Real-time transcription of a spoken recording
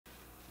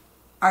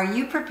Are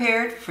you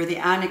prepared for the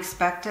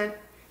unexpected?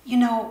 You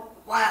know,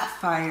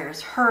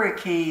 wildfires,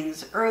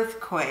 hurricanes,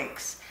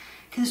 earthquakes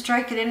can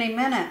strike at any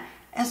minute,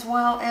 as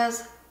well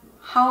as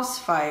house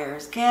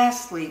fires,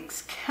 gas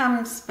leaks,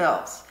 chem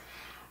spills.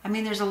 I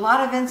mean, there's a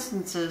lot of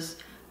instances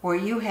where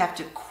you have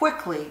to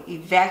quickly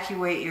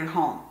evacuate your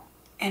home.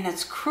 And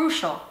it's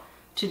crucial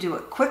to do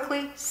it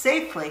quickly,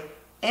 safely,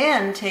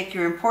 and take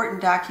your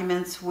important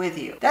documents with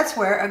you. That's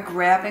where a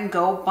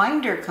grab-and-go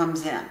binder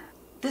comes in.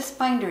 This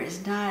binder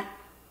is not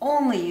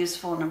only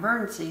useful in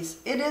emergencies,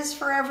 it is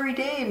for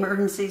everyday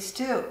emergencies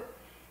too.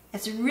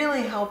 It's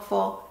really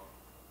helpful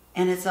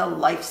and it's a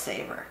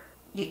lifesaver.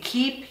 You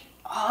keep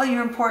all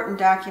your important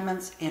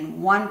documents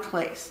in one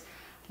place,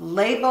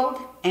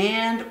 labeled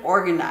and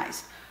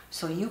organized,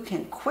 so you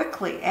can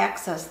quickly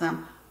access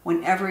them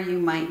whenever you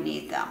might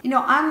need them. You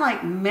know,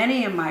 unlike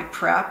many of my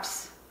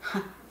preps,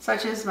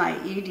 such as my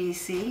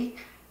EDC,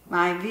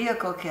 my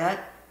vehicle kit,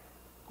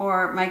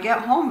 or my get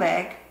home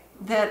bag,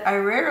 that I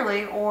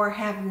rarely or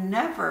have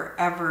never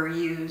ever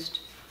used,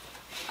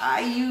 I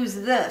use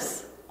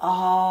this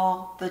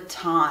all the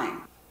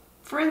time.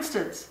 For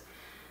instance,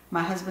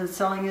 my husband's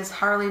selling his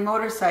Harley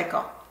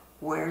motorcycle.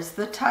 Where's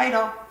the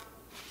title?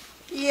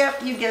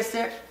 Yep, you guessed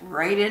it,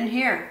 right in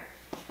here.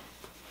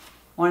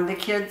 One of the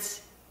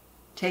kids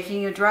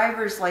taking a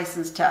driver's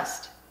license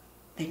test.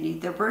 They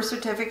need their birth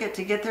certificate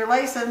to get their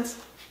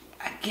license.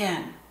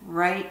 Again,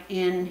 right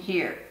in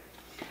here.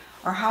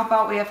 Or how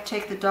about we have to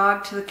take the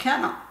dog to the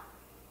kennel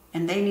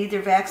and they need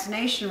their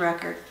vaccination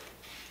record.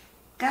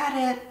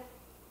 Got it.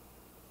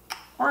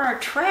 Or our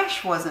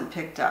trash wasn't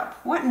picked up.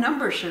 What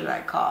number should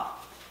I call?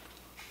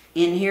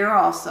 In here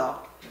also.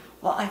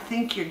 Well, I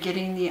think you're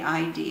getting the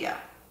idea.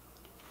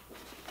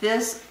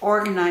 This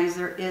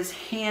organizer is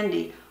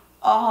handy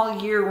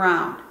all year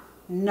round,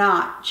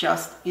 not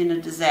just in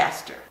a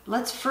disaster.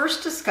 Let's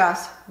first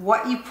discuss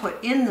what you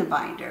put in the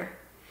binder,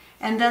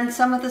 and then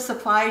some of the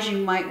supplies you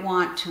might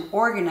want to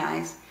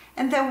organize,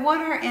 and then what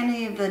are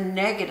any of the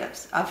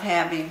negatives of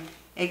having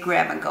a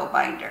grab-and-go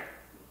binder.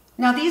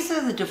 Now, these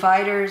are the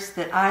dividers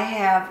that I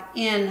have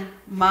in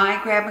my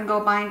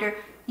grab-and-go binder.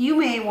 You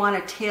may want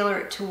to tailor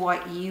it to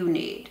what you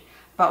need,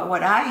 but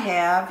what I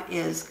have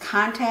is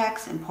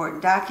contacts,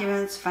 important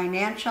documents,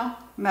 financial,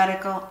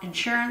 medical,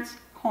 insurance,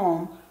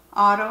 home,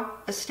 auto,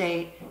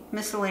 estate,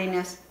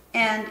 miscellaneous,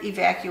 and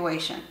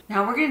evacuation.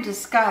 Now we're going to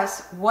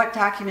discuss what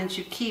documents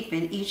you keep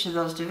in each of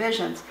those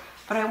divisions,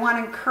 but I want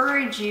to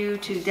encourage you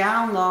to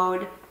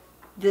download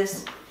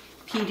this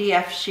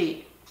PDF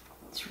sheet.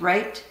 It's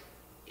right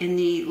in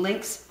the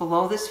links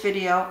below this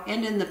video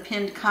and in the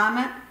pinned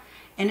comment,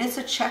 and it's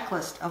a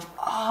checklist of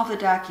all the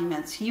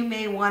documents you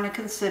may want to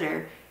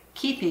consider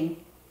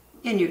keeping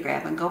in your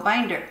grab-and-go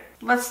binder.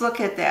 Let's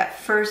look at that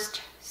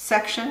first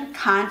section,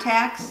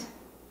 contacts.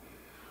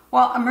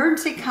 Well,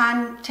 emergency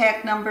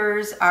contact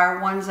numbers are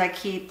ones I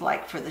keep,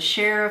 like for the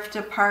sheriff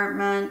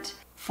department,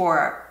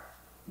 for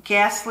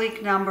gas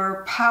leak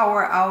number,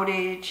 power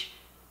outage,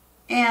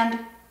 and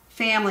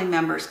family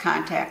members'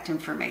 contact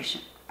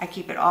information. I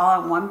keep it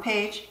all on one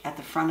page at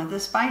the front of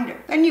this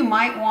binder. Then you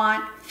might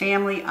want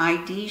family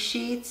ID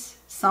sheets,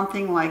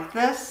 something like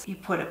this. You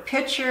put a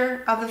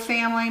picture of the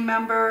family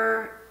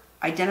member,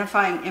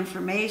 identifying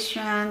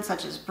information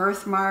such as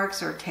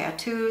birthmarks or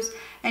tattoos,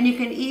 and you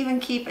can even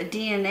keep a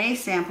DNA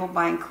sample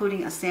by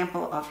including a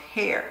sample of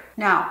hair.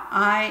 Now,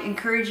 I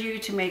encourage you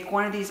to make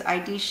one of these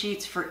ID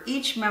sheets for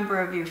each member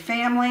of your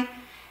family,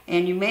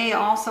 and you may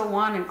also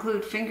want to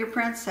include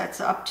fingerprints, that's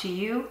up to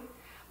you,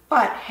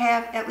 but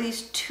have at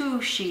least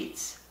 2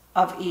 sheets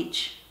of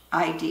each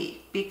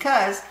ID,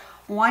 because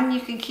one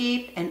you can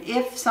keep, and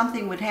if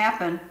something would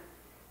happen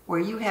where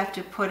you have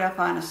to put up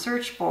on a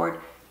search board,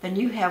 then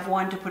you have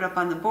one to put up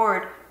on the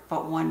board,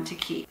 but one to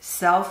keep.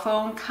 Cell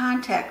phone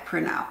contact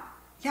printout.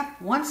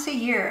 Yep, once a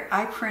year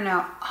I print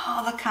out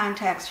all the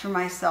contacts for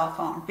my cell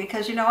phone,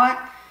 because you know what?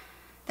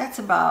 That's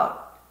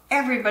about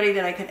everybody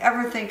that I could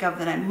ever think of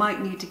that I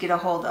might need to get a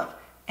hold of.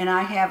 And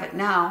I have it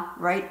now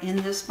right in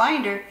this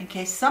binder in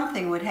case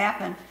something would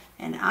happen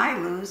and I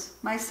lose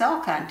my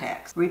cell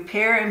contacts.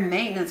 Repair and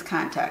maintenance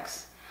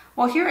contacts.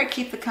 Well, here I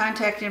keep the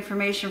contact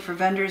information for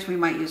vendors we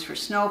might use for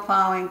snow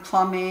plowing,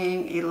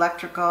 plumbing,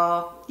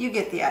 electrical. You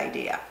get the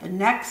idea. The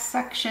next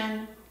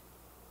section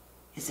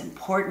is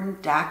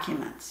important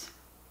documents.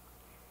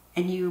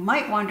 And you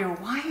might wonder,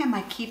 why am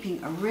I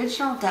keeping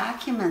original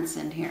documents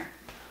in here?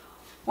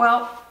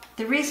 Well,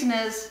 the reason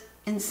is,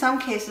 in some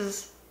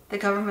cases, the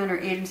government or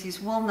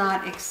agencies will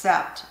not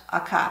accept a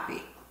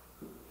copy.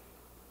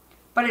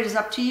 But it is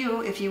up to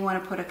you if you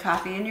want to put a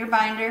copy in your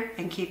binder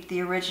and keep the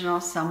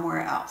original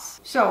somewhere else.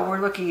 So we're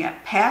looking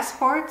at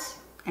passports,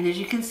 and as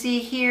you can see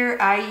here,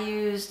 I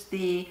used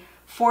the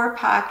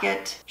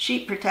 4-pocket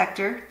sheet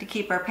protector to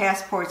keep our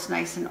passports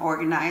nice and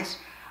organized.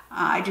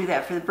 I do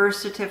that for the birth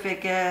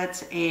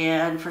certificates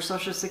and for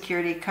Social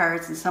Security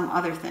cards and some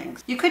other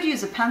things. You could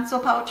use a pencil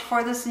pouch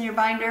for this in your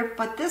binder,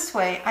 but this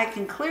way I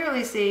can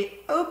clearly see,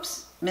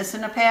 oops,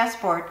 missing a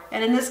passport.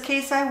 And in this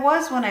case I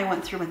was when I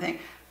went through my thing.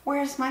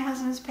 Where's my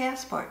husband's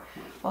passport?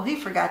 Well, he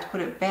forgot to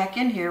put it back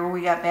in here when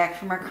we got back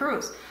from our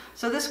cruise.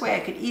 So this way I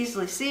could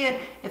easily see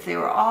it. If they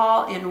were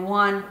all in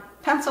one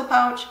pencil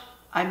pouch,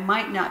 I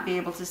might not be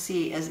able to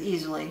see as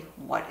easily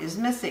what is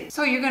missing.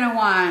 So you're going to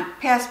want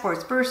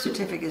passports, birth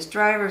certificates,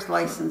 driver's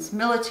license,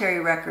 military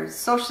records,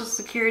 social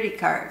security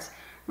cards,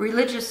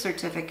 religious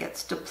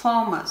certificates,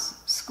 diplomas,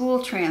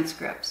 school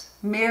transcripts,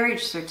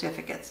 marriage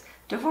certificates,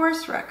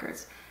 divorce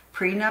records,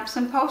 prenups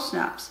and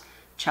postnups,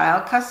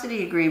 child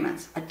custody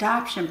agreements,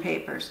 adoption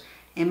papers,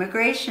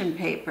 immigration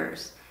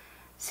papers,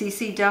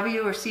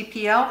 CCW or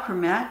CPL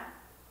permit,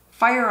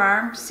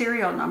 firearm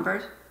serial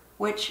numbers,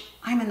 which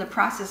I'm in the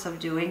process of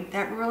doing.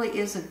 That really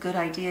is a good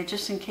idea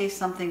just in case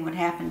something would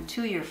happen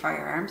to your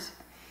firearms,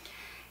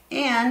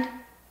 and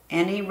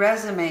any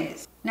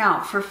resumes.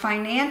 Now for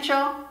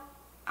financial,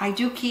 I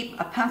do keep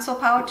a pencil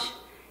pouch,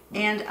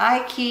 and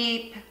I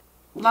keep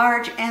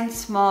large and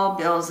small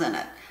bills in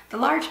it. The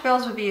large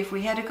bills would be if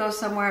we had to go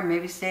somewhere,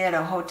 maybe stay at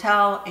a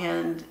hotel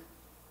and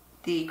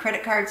the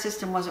credit card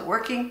system wasn't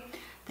working,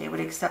 they would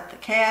accept the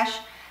cash.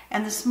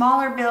 And the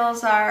smaller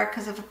bills are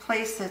because if a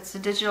place that's a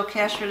digital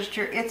cash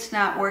register, it's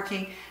not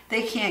working,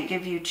 they can't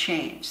give you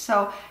change.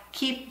 So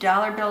keep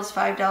dollar bills,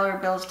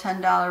 $5 bills,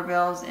 $10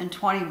 bills, and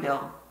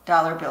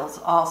 $20 bills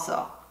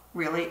also.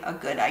 Really a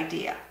good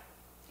idea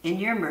in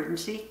your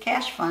emergency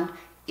cash fund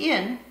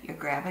in your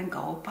grab and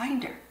go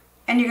binder.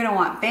 And you're going to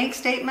want bank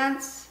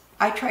statements.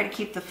 I try to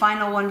keep the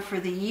final one for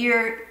the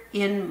year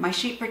in my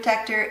sheet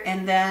protector,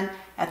 and then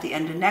at the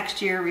end of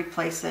next year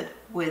replace it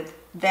with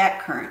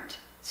that current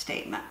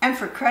statement. And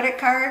for credit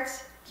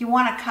cards, you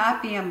want to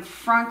copy them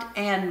front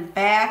and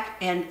back,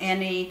 and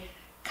any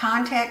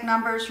contact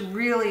numbers,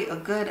 really a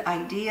good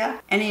idea.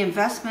 Any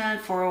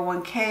investment,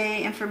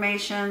 401k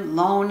information,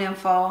 loan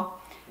info,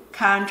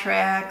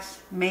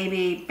 contracts,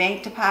 maybe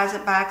bank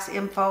deposit box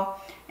info.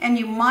 And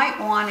you might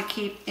want to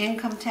keep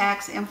income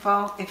tax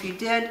info. If you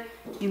did,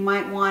 you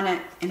might want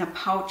it in a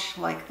pouch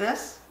like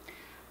this,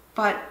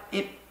 but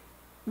it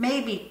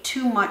may be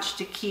too much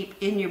to keep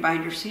in your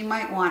binder, so you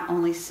might want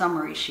only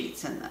summary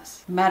sheets in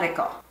this.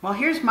 Medical. Well,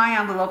 here's my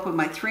envelope with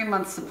my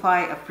 3-month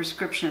supply of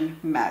prescription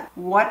med.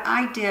 What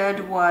I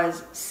did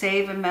was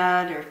save a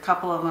med, or a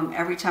couple of them,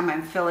 every time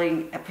I'm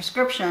filling a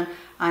prescription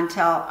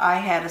until I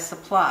had a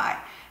supply.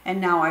 And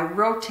now I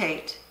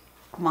rotate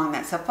among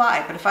that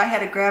supply. But if I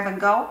had a grab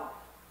and go,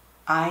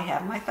 I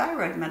have my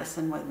thyroid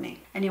medicine with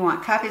me. And you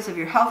want copies of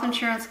your health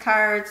insurance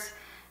cards,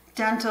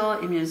 dental,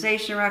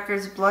 immunization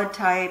records, blood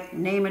type,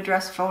 name,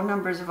 address, phone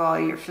numbers of all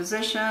your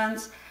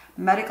physicians,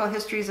 medical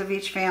histories of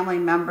each family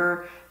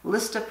member,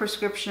 list of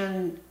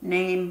prescription,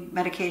 name,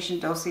 medication,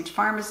 dosage,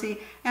 pharmacy,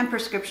 and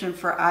prescription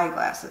for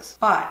eyeglasses.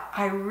 But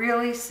I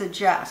really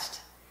suggest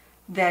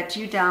that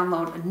you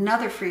download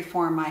another free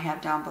form I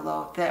have down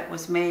below that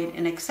was made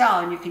in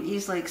Excel, and you can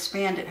easily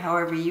expand it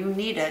however you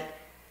need it,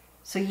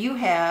 so you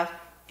have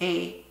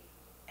a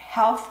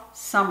health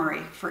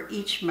summary for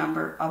each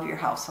member of your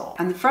household.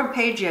 On the front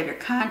page you have your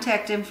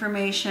contact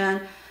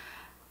information,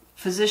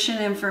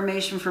 physician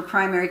information for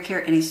primary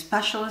care, any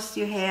specialists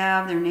you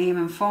have, their name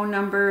and phone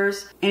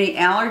numbers, any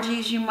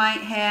allergies you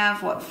might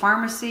have, what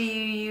pharmacy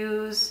you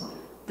use,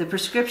 the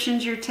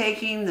prescriptions you're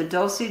taking, the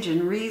dosage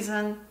and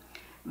reason,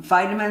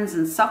 vitamins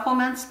and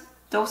supplements,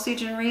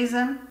 dosage and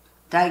reason,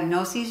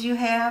 diagnoses you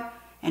have,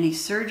 any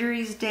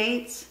surgeries,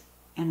 dates,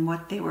 and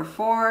what they were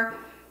for,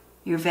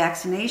 your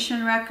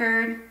vaccination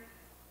record,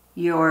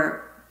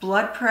 your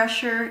blood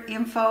pressure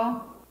info,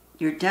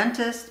 your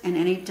dentist, and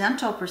any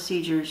dental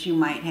procedures you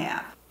might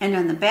have. And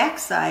on the back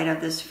side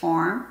of this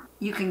form,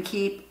 you can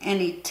keep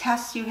any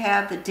tests you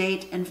have, the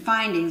date and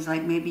findings,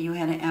 like maybe you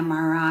had an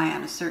MRI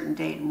on a certain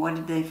date, and what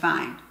did they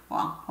find?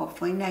 Well,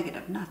 hopefully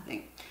negative,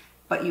 nothing.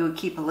 But you would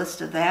keep a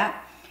list of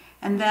that.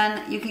 And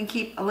then you can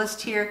keep a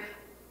list here.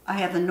 I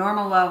have the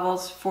normal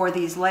levels for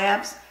these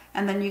labs,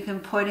 and then you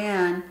can put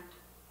in,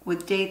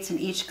 with dates in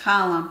each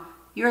column,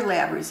 your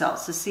lab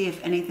results to see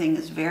if anything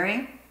is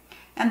varying.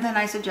 And then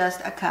I suggest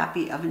a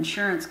copy of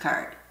insurance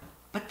card.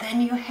 But then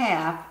you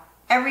have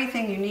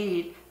everything you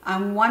need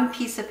on one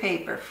piece of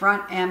paper,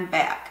 front and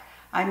back.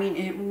 I mean,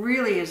 it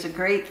really is a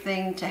great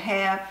thing to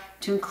have,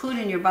 to include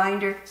in your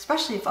binder,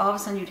 especially if all of a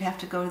sudden you'd have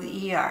to go to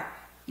the ER.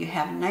 You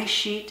have a nice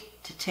sheet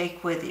to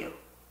take with you.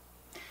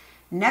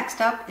 Next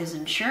up is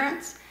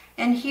insurance.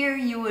 And here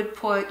you would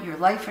put your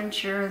life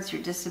insurance,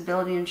 your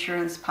disability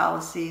insurance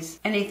policies,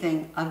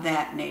 anything of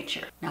that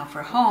nature. Now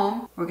for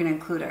home, we're going to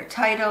include our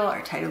title or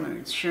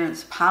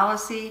insurance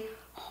policy,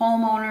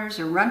 homeowners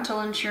or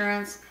rental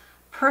insurance,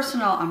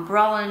 personal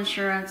umbrella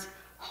insurance,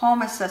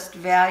 home assessed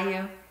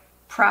value,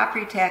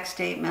 property tax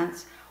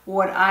statements.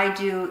 What I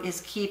do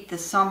is keep the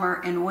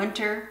summer and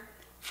winter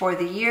for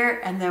the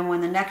year, and then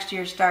when the next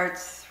year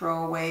starts,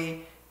 throw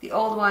away the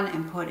old one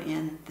and put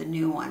in the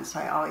new one. So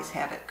I always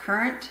have it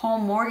current.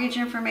 Home mortgage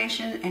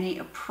information, any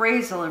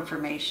appraisal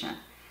information.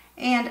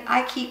 And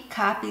I keep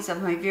copies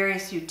of my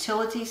various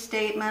utility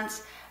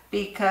statements,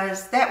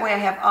 because that way I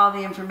have all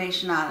the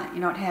information on it. You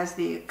know, it has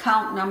the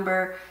account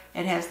number,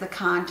 it has the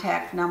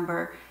contact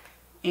number,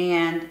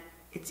 and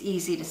it's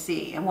easy to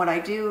see. And what I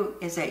do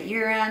is at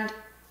year end,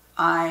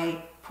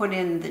 I put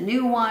in the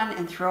new one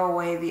and throw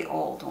away the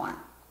old one.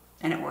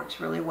 And it works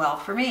really well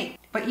for me.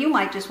 But you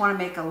might just want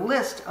to make a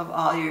list of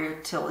all your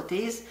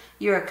utilities,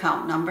 your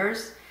account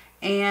numbers,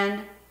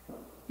 and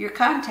your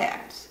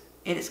contacts.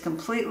 It is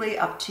completely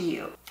up to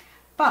you.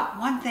 But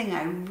one thing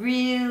I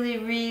really,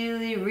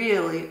 really,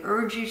 really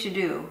urge you to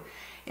do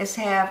is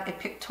have a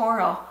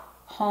pictorial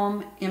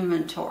home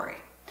inventory.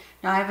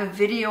 Now I have a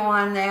video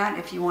on that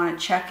if you want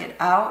to check it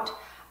out.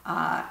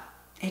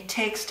 It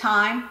takes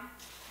time,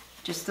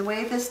 just the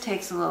way this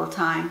takes a little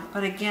time.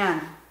 But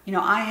again, you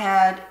know, I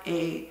had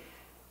a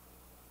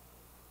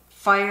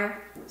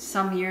fire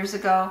some years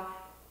ago,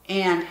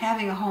 and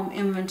having a home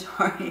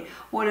inventory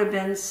would have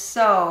been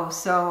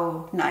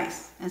so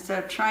nice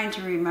instead of trying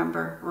to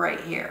remember right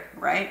here,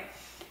 right?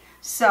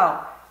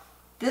 So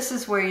this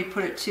is where you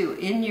put it too,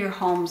 in your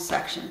home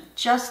section.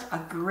 Just a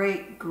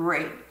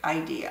great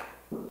idea.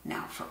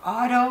 Now for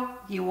auto,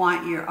 you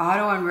want your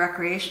auto and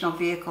recreational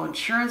vehicle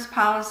insurance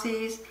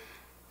policies,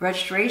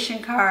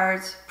 registration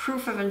cards,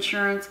 proof of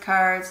insurance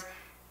cards,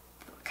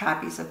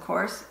 copies of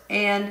course,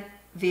 and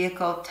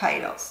vehicle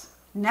titles.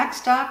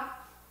 Next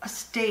up,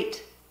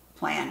 estate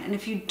plan. And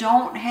if you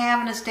don't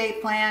have an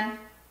estate plan,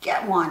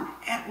 get one.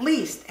 At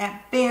least,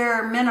 at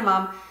bare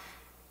minimum,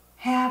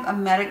 have a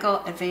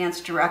medical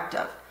advance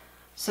directive.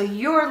 So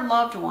your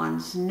loved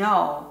ones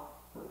know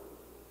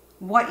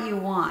what you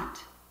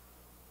want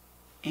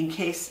in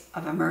case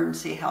of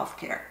emergency health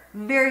care.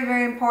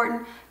 Very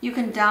important. You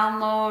can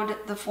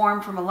download the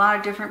form from a lot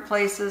of different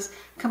places,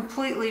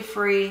 completely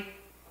free.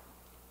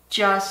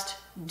 Just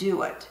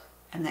do it.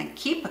 And then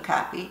keep a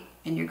copy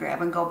in your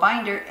grab-and-go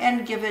binder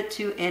and give it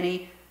to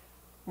any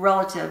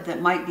relative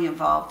that might be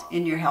involved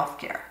in your health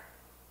care.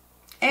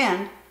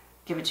 And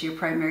give it to your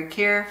primary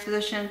care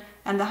physician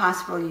and the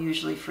hospital you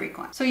usually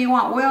frequent. So you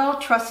want will,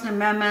 trust and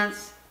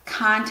amendments,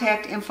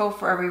 contact info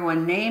for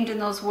everyone named in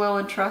those will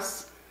and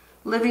trusts,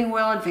 living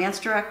will advance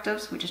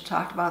directives, we just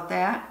talked about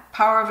that,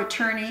 power of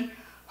attorney,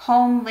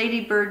 home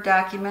ladybird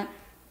document,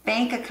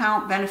 bank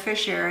account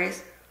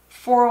beneficiaries,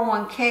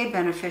 401k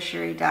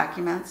beneficiary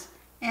documents,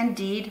 and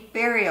deed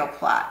burial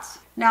plots.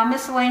 Now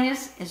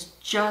miscellaneous is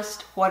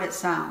just what it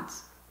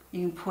sounds.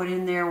 You can put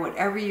in there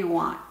whatever you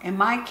want. In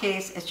my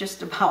case, it's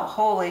just about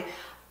wholly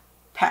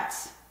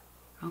pets,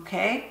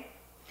 okay?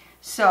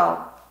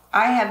 So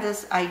I have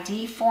this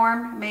ID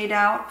form made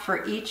out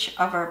for each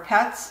of our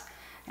pets,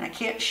 and I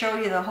can't show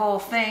you the whole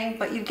thing,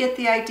 but you get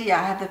the idea.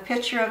 I have the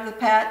picture of the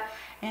pet,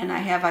 and I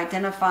have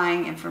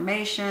identifying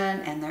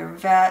information and their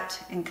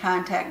vet and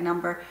contact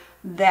number,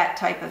 that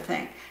type of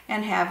thing,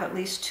 and have at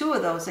least 2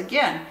 of those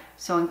again.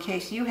 So in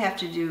case you have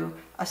to do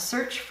a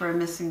search for a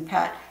missing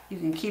pet, you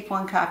can keep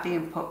 1 copy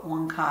and put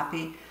 1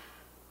 copy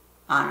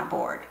on a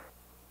board.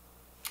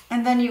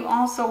 And then you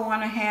also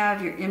want to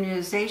have your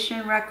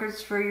immunization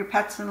records for your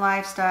pets and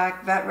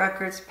livestock, vet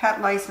records,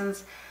 pet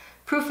license,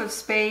 proof of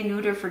spay,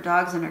 neuter for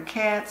dogs and or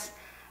cats,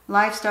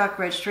 livestock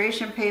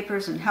registration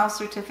papers and health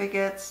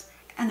certificates.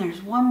 And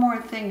there's one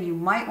more thing you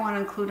might want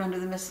to include under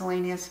the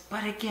miscellaneous,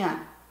 but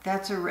again,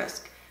 that's a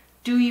risk.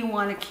 Do you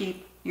want to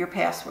keep your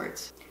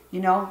passwords? You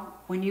know,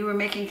 when you were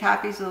making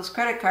copies of those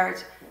credit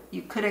cards,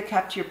 you could have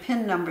kept your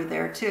PIN number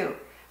there too.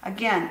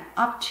 Again,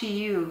 up to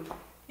you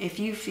if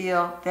you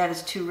feel that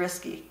is too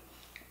risky.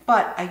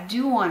 But I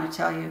do want to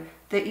tell you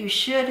that you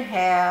should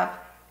have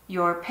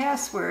your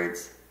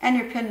passwords and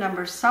your PIN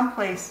numbers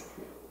someplace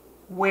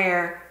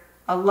where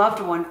a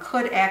loved one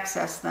could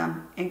access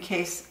them in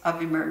case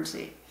of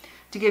emergency.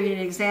 To give you an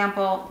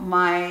example,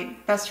 my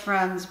best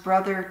friend's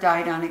brother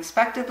died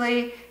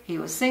unexpectedly. He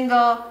was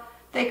single.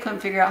 They couldn't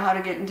figure out how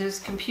to get into his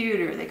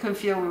computer. They couldn't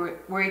figure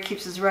where he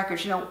keeps his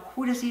records. You know,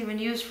 who does he even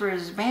use for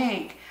his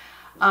bank?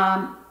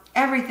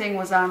 Everything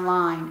was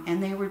online,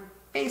 and they were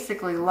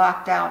basically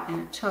locked out, and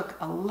it took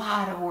a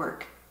lot of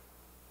work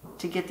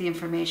to get the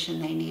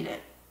information they needed.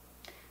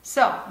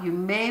 So you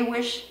may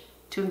wish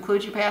to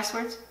include your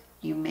passwords.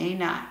 You may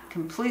not.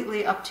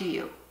 Completely up to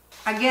you.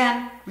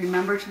 Again,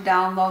 remember to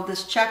download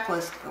this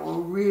checklist. It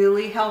will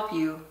really help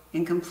you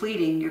in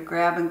completing your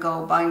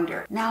grab-and-go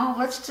binder. Now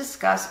let's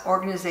discuss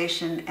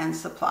organization and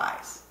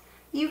supplies.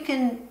 You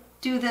can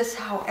do this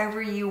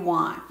however you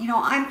want. You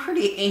know, I'm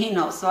pretty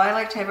anal, so I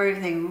like to have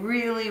everything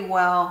really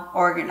well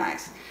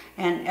organized,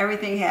 and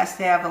everything has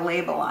to have a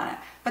label on it.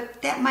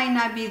 But that might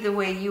not be the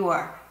way you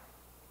are.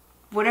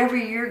 Whatever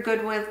you're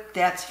good with,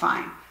 that's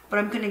fine. But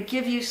I'm going to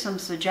give you some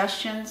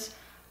suggestions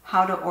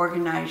how to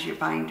organize your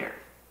binder.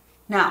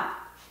 Now,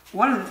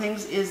 one of the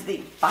things is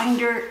the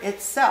binder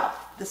itself.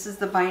 This is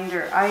the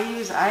binder I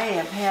use. I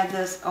have had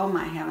this, oh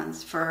my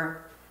heavens,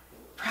 for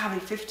probably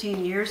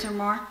 15 years or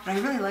more. But I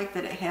really like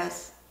that it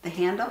has the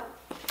handle.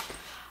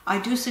 I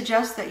do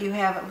suggest that you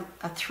have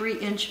a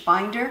 3-inch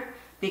binder,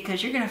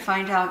 because you're going to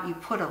find out you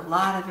put a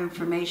lot of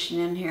information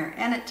in here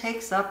and it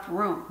takes up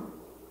room.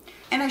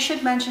 And I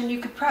should mention, you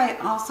could probably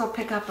also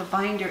pick up a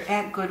binder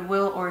at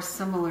Goodwill or a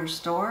similar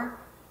store.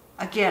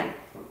 Again,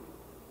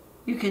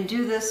 you can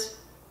do this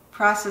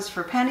process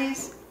for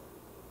pennies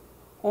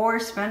or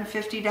spend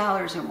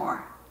 $50 or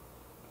more.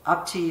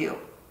 Up to you.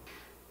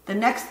 The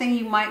next thing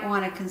you might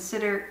want to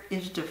consider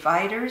is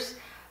dividers.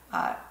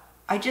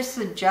 I just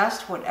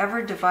suggest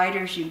whatever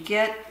dividers you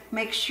get,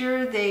 make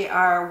sure they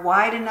are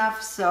wide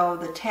enough so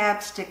the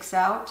tab sticks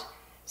out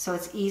so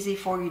it's easy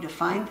for you to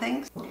find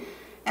things.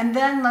 And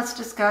then let's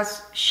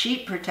discuss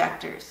sheet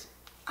protectors.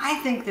 I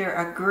think they're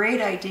a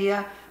great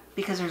idea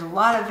because there's a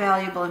lot of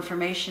valuable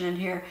information in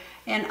here,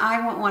 and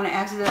I wouldn't want to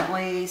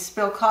accidentally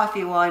spill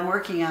coffee while I'm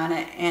working on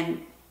it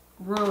and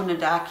ruin a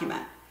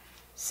document.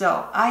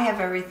 So I have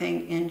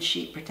everything in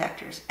sheet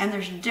protectors, and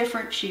there's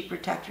different sheet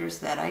protectors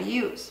that I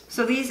use.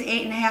 So these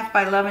 8.5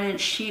 by 11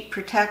 inch sheet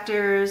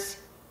protectors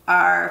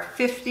are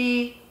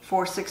 $50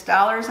 for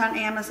 $6 on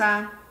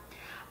Amazon.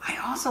 I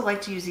also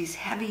like to use these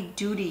heavy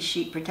duty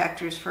sheet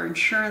protectors for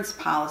insurance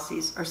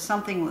policies or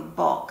something with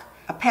bulk.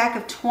 A pack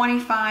of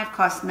 25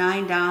 costs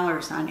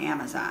 $9 on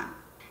Amazon.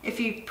 If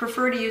you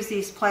prefer to use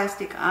these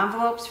plastic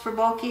envelopes for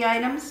bulky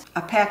items,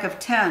 a pack of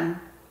 10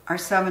 are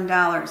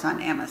 $7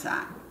 on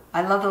Amazon.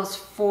 I love those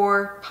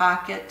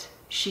 4-pocket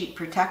sheet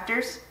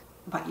protectors,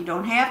 but you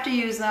don't have to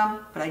use them.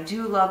 But I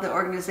do love the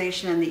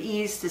organization and the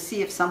ease to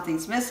see if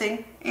something's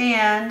missing.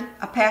 And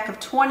a pack of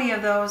 20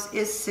 of those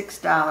is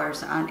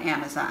 $6 on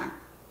Amazon.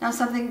 Now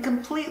something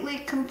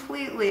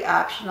completely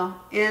optional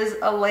is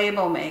a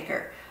label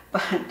maker.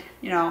 But,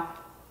 you know,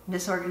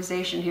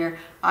 misorganization here,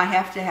 I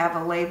have to have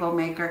a label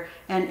maker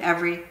and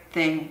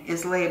everything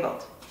is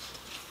labeled,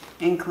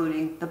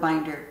 including the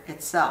binder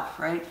itself,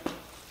 right?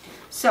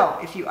 So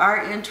if you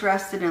are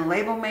interested in a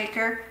label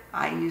maker,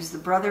 I use the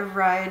Brother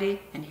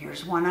variety, and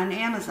here's one on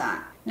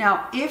Amazon.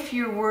 Now, if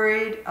you're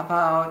worried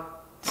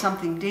about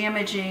something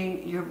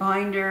damaging your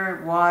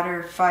binder,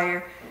 water,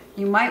 fire,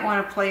 you might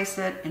want to place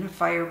it in a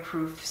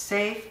fireproof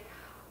safe,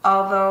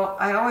 although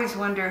I always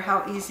wonder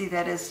how easy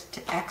that is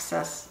to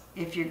access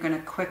if you're going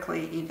to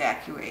quickly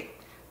evacuate.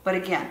 But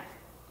again,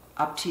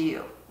 up to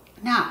you.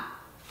 Now,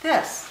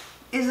 this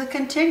is a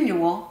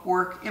continual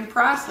work in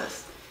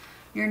process.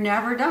 You're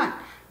never done.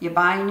 You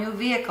buy a new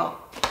vehicle,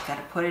 you've got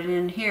to put it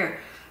in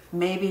here.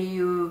 Maybe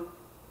you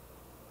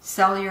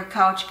sell your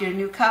couch, get a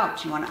new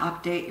couch. You want to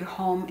update your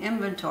home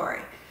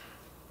inventory.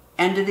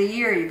 End of the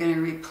year, you're going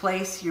to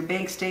replace your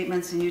bank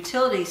statements and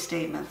utility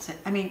statements.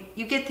 I mean,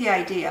 you get the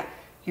idea.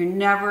 You're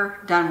never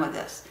done with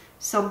this.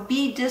 So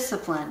be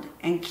disciplined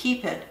and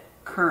keep it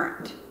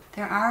current.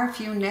 There are a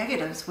few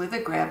negatives with a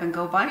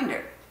grab-and-go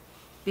binder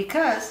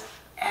because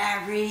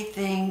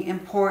everything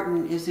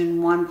important is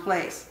in one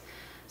place.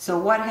 So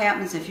what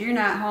happens if you're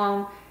not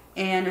home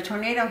and a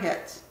tornado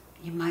hits?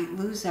 You might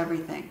lose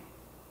everything.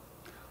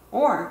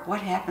 Or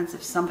what happens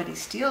if somebody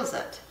steals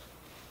it?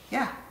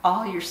 Yeah,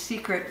 all your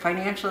secret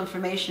financial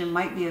information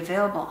might be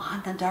available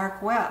on the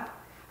dark web.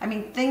 I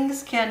mean,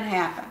 things can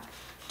happen.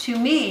 To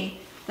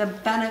me, the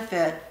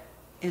benefit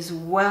is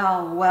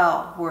well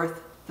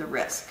worth the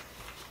risk.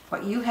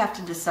 But you have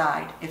to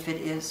decide if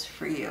it is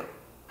for you.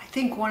 I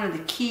think one of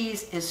the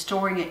keys is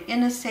storing it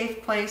in a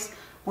safe place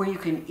where you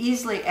can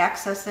easily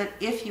access it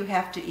if you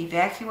have to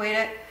evacuate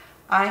it.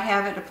 I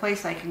have it a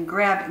place I can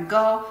grab and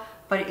go,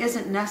 but it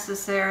isn't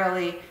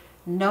necessarily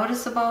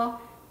noticeable,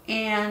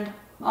 and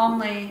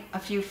only a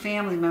few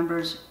family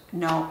members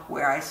know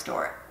where I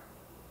store it.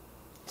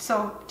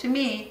 So to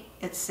me,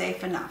 it's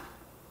safe enough.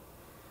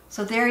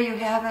 So there you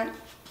have it.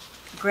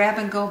 Grab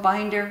and go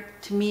binder.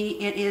 To me,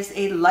 it is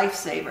a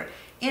lifesaver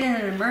in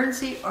an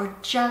emergency or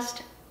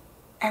just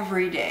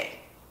every day.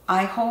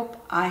 I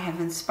hope I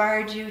have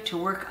inspired you to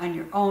work on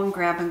your own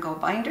grab and go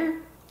binder.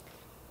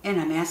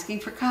 And I'm asking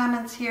for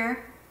comments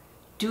here.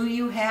 Do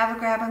you have a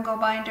grab and go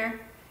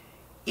binder?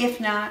 If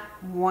not,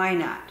 why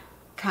not?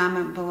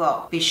 Comment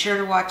below. Be sure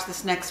to watch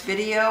this next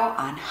video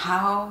on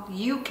how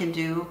you can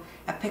do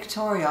a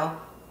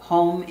pictorial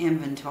home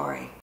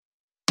inventory.